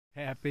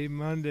Happy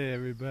Monday,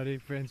 everybody,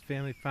 friends,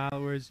 family,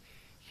 followers.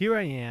 Here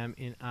I am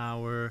in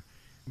our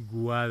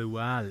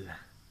guadual.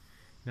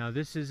 Now,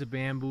 this is a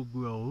bamboo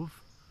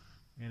grove,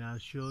 and I'll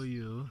show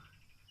you.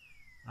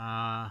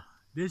 Uh,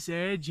 this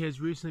edge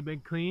has recently been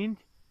cleaned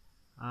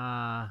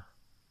uh,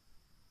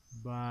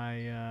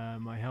 by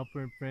my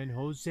helper and friend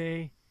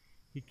Jose.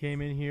 He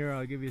came in here.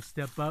 I'll give you a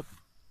step up.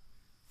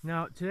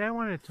 Now, today I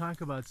wanted to talk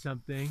about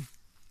something.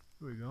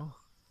 Here we go.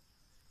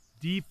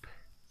 Deep.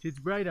 It's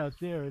bright out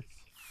there. It's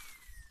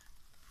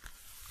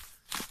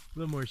a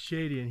little more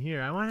shady in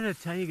here. I wanted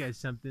to tell you guys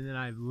something that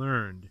I've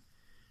learned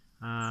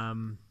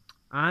on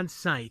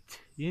site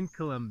in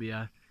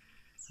Colombia.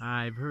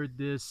 I've heard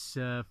this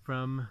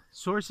from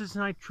sources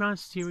I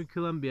trust here in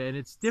Colombia, and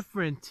it's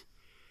different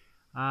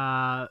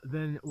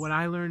than what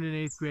I learned in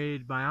 8th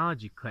grade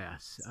biology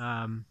class.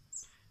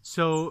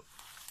 So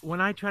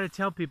when I try to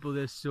tell people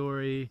this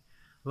story,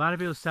 a lot of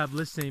people stop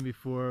listening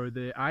before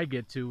I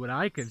get to what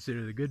I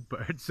consider the good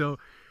part. So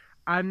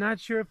I'm not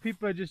sure if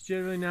people are just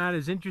generally not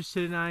as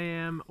interested as I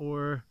am,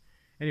 or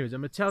anyways, I'm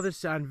going to tell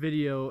this on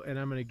video and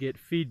I'm going to get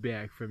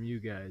feedback from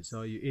you guys,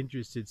 all you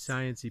interested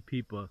sciencey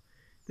people.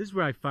 This is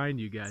where I find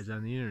you guys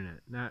on the internet,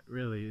 not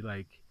really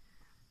like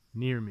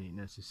near me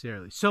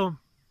necessarily. So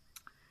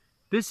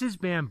this is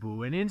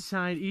bamboo, and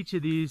inside each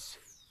of these,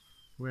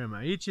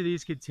 each of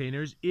these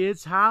containers,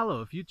 it's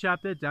hollow. If you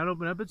chop that down,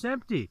 open up, it's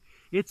empty.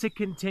 It's a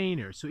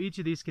container. So each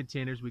of these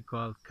containers we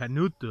call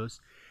canutos,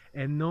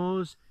 and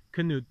those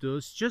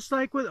canutos, just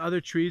like with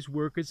other trees,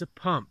 work as a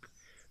pump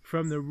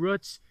from the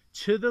roots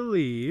to the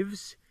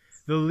leaves.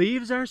 The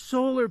leaves are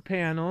solar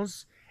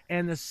panels,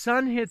 and the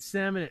sun hits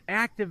them and it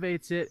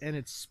activates it, and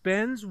it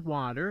spends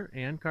water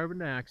and carbon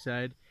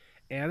dioxide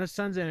and the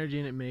sun's energy,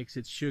 and it makes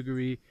its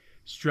sugary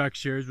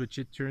structures, which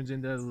it turns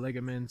into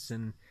ligaments.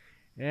 And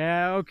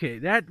okay,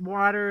 that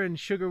water and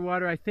sugar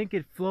water, I think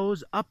it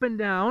flows up and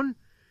down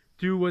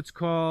through what's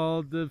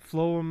called the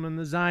phloem and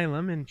the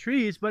xylem in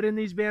trees, but in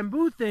these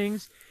bamboo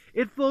things,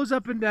 it flows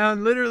up and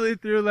down literally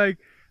through like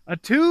a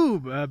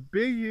tube, a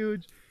big,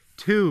 huge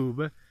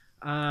tube,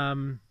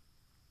 4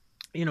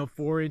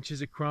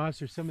 inches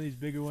across, or some of these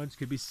bigger ones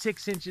could be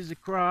 6 inches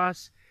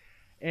across.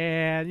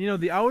 And,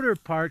 the outer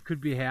part could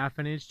be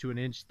 1/2 inch to 1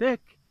 inch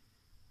thick.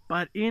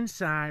 But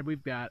inside,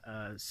 we've got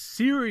a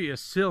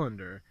serious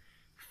cylinder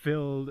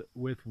filled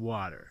with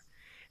water.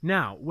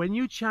 Now, when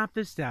you chop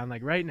this down,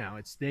 like right now,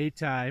 it's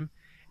daytime,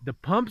 the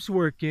pump's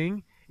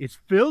working, it's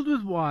filled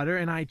with water,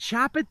 and I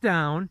chop it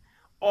down.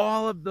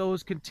 All of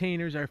those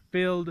containers are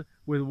filled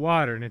with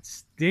water, and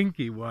it's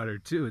stinky water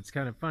too. It's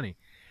kind of funny.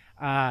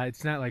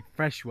 It's not like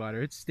fresh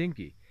water, it's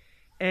stinky.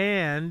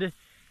 And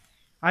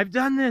I've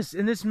done this,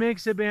 and this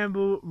makes the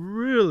bamboo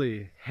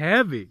really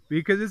heavy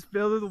because it's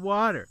filled with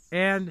water.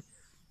 And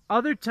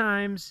other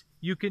times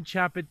you can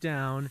chop it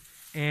down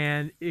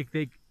and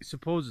they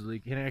supposedly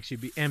can actually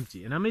be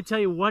empty. And I'm going to tell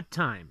you what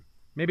time.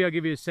 Maybe I'll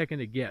give you a second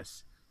to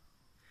guess.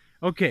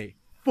 Okay,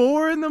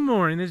 4 in the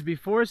morning, this is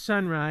before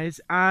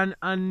sunrise, on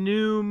a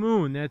new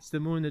moon. That's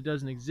the moon that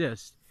doesn't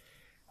exist.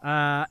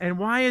 And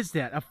why is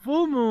that? A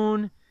full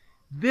moon,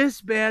 this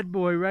bad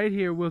boy right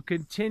here will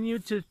continue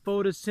to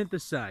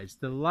photosynthesize.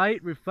 The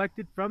light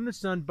reflected from the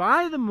sun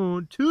by the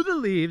moon to the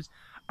leaves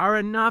are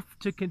enough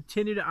to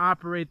continue to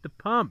operate the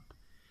pump.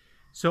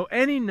 So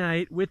any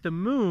night with the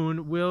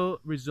moon will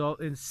result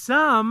in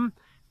some,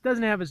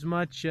 doesn't have as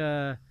much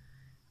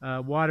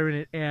water in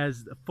it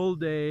as the full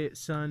day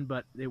sun,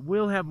 but it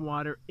will have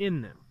water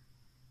in them.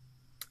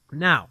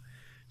 Now,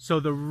 so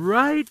the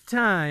right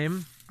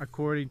time,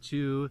 according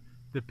to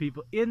the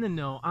people in the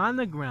know on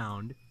the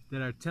ground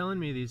that are telling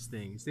me these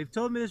things, they've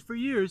told me this for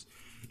years,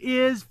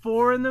 is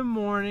 4 in the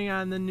morning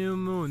on the new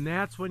moon.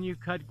 That's when you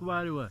cut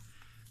guadua,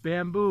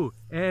 bamboo.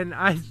 And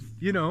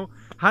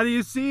how do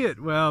you see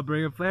it? Well,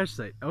 bring a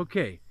flashlight.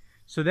 Okay,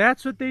 so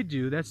that's what they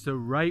do. That's the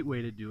right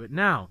way to do it.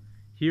 Now,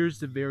 here's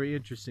the very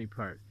interesting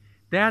part.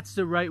 That's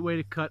the right way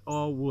to cut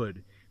all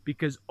wood,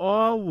 because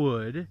all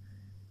wood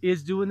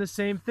is doing the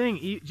same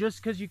thing.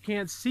 Just because you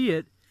can't see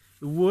it,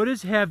 the wood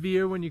is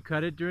heavier when you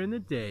cut it during the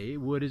day.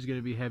 Wood is going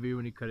to be heavier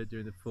when you cut it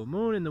during the full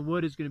moon, and the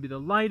wood is going to be the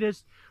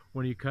lightest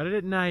when you cut it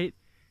at night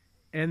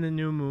and the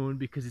new moon,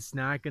 because it's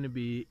not going to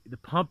be, the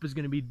pump is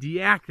going to be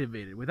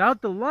deactivated.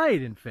 Without the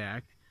light, in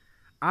fact,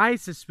 I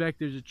suspect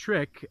there's a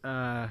trick,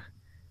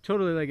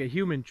 totally like a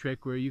human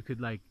trick, where you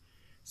could like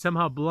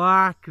somehow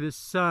block the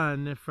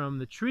sun from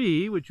the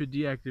tree, which would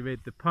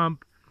deactivate the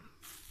pump,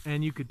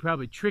 and you could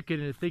probably trick it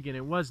into thinking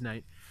it was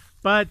night.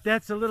 But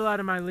that's a little out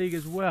of my league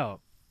as well.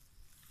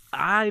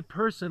 I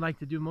personally like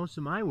to do most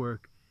of my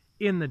work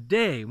in the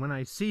day when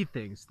I see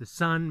things. The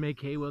sun,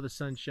 make hay while the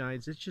sun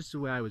shines. It's just the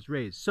way I was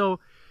raised. So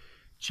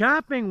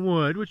chopping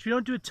wood, which we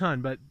don't do a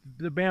ton, but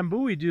the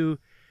bamboo we do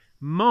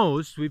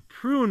most. We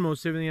prune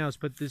most everything else,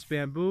 but this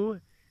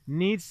bamboo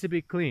needs to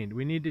be cleaned.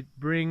 We need to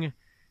bring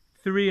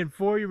 3- and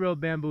 4-year-old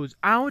bamboos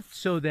out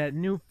so that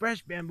new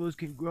fresh bamboos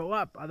can grow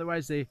up.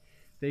 Otherwise they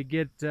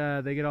get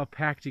all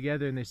packed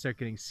together and they start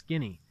getting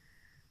skinny,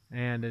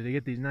 and they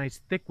get these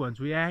nice thick ones.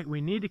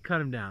 We need to cut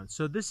them down.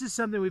 So this is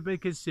something we've been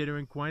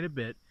considering quite a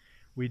bit.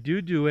 We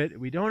do it.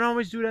 We don't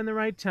always do it on the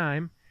right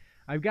time.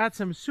 I've got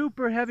some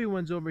super heavy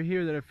ones over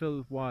here that are filled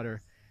with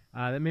water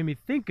that made me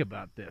think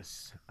about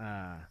this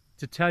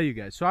to tell you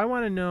guys. So I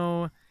want to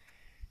know,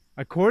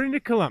 according to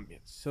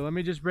Colombians, so let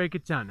me just break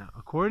it down now.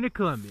 According to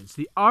Colombians,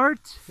 the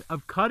art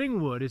of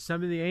cutting wood is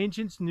something the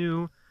ancients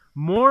knew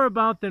more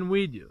about than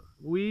we do.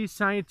 We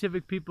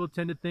scientific people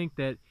tend to think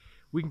that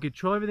we can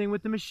control everything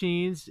with the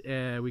machines.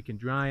 We can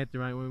dry it the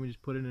right way. We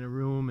just put it in a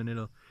room and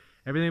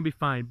everything will be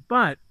fine.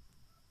 But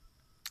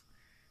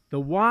the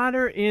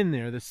water in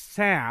there, the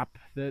sap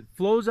that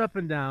flows up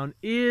and down,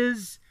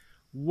 is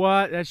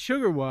what, that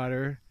sugar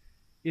water,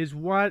 is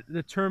what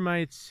the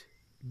termites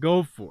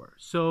go for.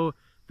 So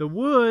the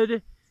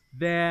wood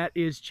that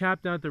is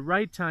chopped down at the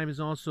right time is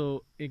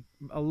also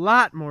a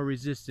lot more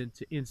resistant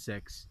to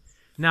insects.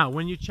 Now,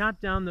 when you chop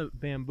down the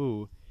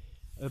bamboo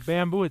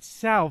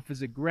itself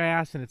is a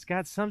grass, and it's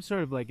got some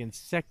sort of like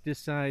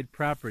insecticide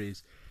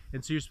properties.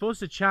 And so you're supposed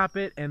to chop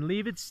it and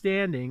leave it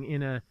standing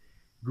in a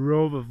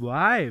grove of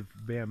live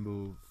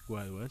bamboo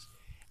guaduas,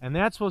 and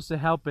that's supposed to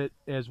help it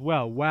as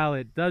well while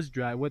it does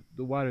dry. What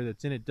the water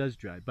that's in it does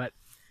dry, but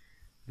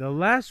the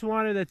less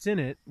water that's in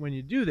it when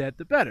you do that,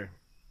 the better.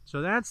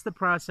 So that's the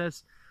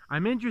process.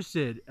 I'm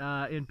interested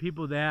in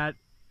people that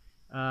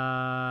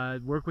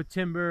work with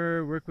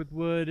timber, work with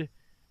wood.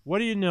 What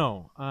do you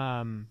know?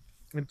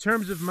 In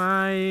terms of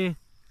my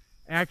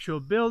actual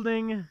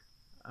building,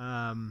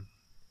 I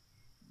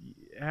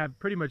have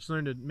pretty much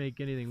learned to make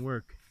anything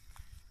work.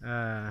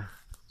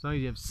 As long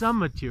as you have some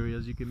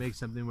materials, you can make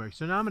something work.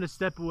 So now I'm going to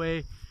step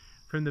away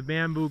from the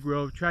bamboo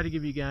grove, try to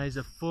give you guys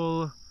a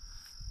full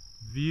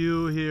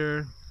view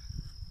here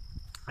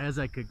as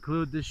I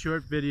conclude this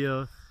short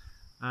video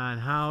on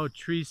how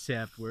tree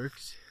sap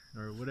works,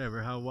 or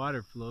whatever, how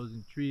water flows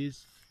in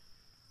trees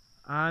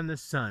on the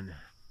sun.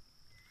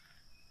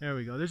 There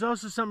we go. There's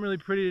also something really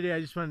pretty today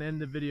I just wanted to end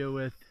the video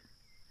with,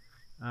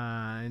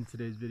 in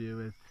today's video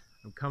with.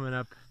 I'm coming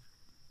up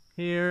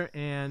here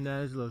and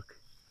there's a little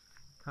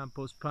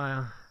compost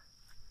pile.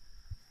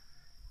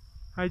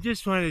 I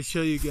just wanted to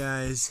show you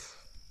guys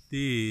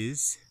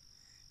these.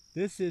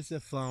 This is a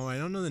flower. I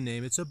don't know the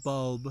name. It's a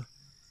bulb.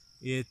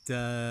 It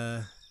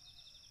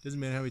doesn't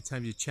matter how many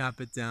times you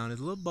chop it down.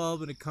 It's a little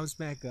bulb and it comes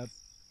back up,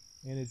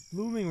 and it's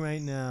blooming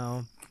right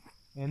now.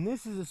 And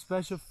this is a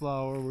special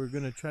flower. We're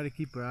going to try to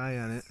keep our eye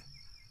on it.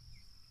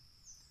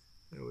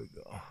 There we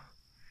go.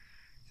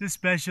 Just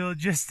special,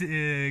 just an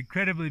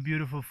incredibly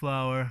beautiful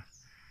flower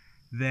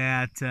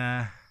that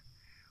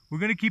we're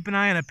going to keep an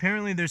eye on.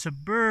 Apparently there's a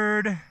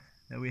bird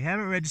that we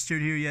haven't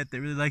registered here yet that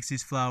really likes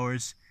these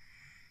flowers.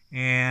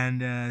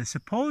 And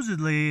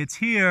supposedly it's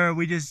here.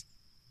 We just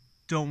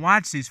don't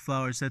watch these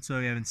flowers. That's why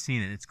we haven't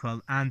seen it. It's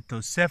called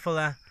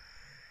Anthocephala.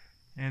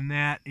 And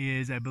that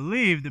is, I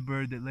believe, the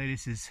bird that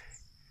Ladies is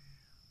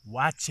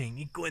watching.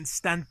 Ico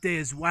Instante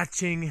is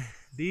watching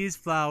these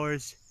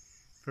flowers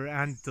for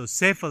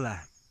Anthocephala.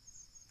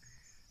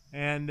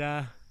 And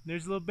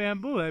there's a little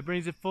bamboo that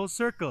brings it full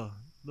circle.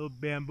 Little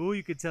bamboo,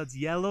 you can tell it's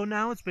yellow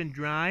now. It's been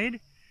dried.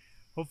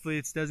 Hopefully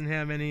it doesn't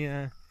have any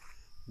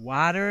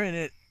water in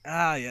it.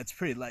 Ah, yeah, it's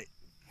pretty light.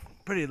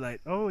 Pretty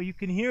light. Oh, you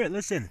can hear it.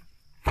 Listen.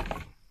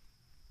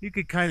 You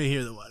could kind of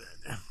hear the water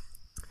in there.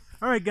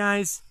 Alright,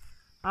 guys.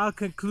 I'll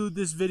conclude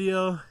this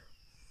video.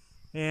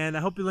 And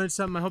I hope you learned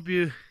something. I hope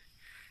you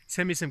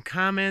send me some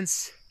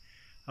comments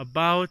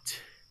about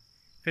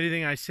if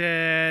anything I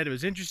said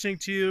was interesting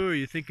to you, or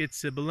you think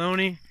it's a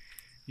baloney.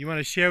 You want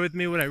to share with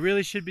me what I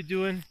really should be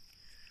doing.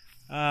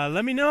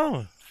 Let me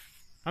know.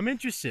 I'm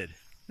interested.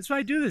 That's why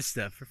I do this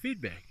stuff, for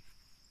feedback.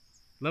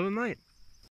 Love and light.